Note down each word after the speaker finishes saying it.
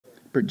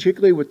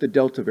particularly with the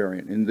Delta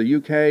variant. In the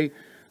UK,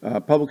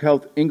 Public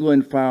Health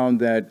England found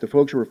that the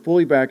folks who were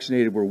fully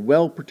vaccinated were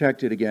well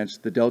protected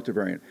against the Delta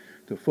variant.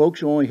 The folks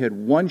who only had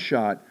one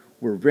shot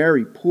were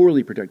very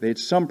poorly protected. They had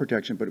some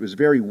protection, but it was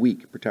very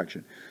weak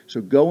protection.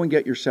 So go and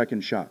get your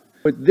second shot.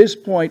 At this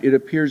point, it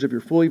appears if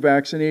you're fully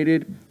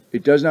vaccinated,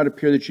 it does not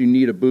appear that you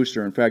need a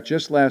booster. In fact,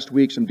 just last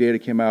week, some data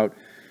came out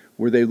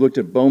where they looked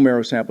at bone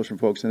marrow samples from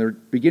folks, and they're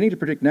beginning to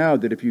predict now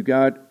that if you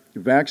got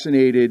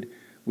vaccinated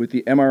with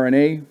the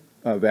mRNA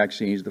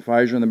vaccines, the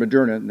Pfizer and the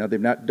Moderna, now they've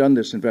not done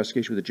this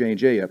investigation with the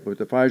J&J yet, but with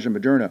the Pfizer and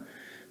Moderna,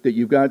 that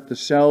you've got the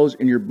cells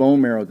in your bone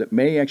marrow that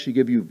may actually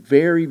give you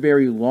very,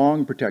 very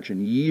long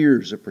protection,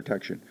 years of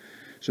protection.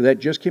 So that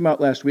just came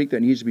out last week.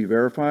 That needs to be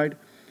verified.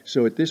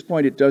 So at this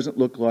point, it doesn't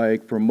look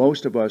like, for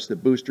most of us, the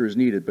booster is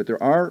needed. But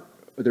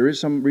there is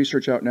some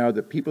research out now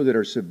that people that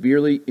are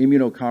severely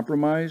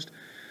immunocompromised,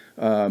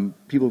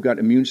 people who've got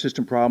immune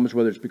system problems,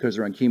 whether it's because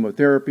they're on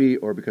chemotherapy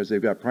or because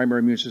they've got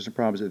primary immune system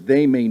problems, that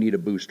they may need a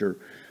booster.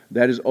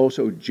 That is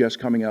also just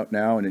coming out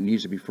now, and it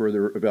needs to be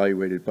further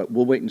evaluated. But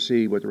we'll wait and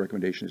see what the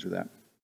recommendation is with that.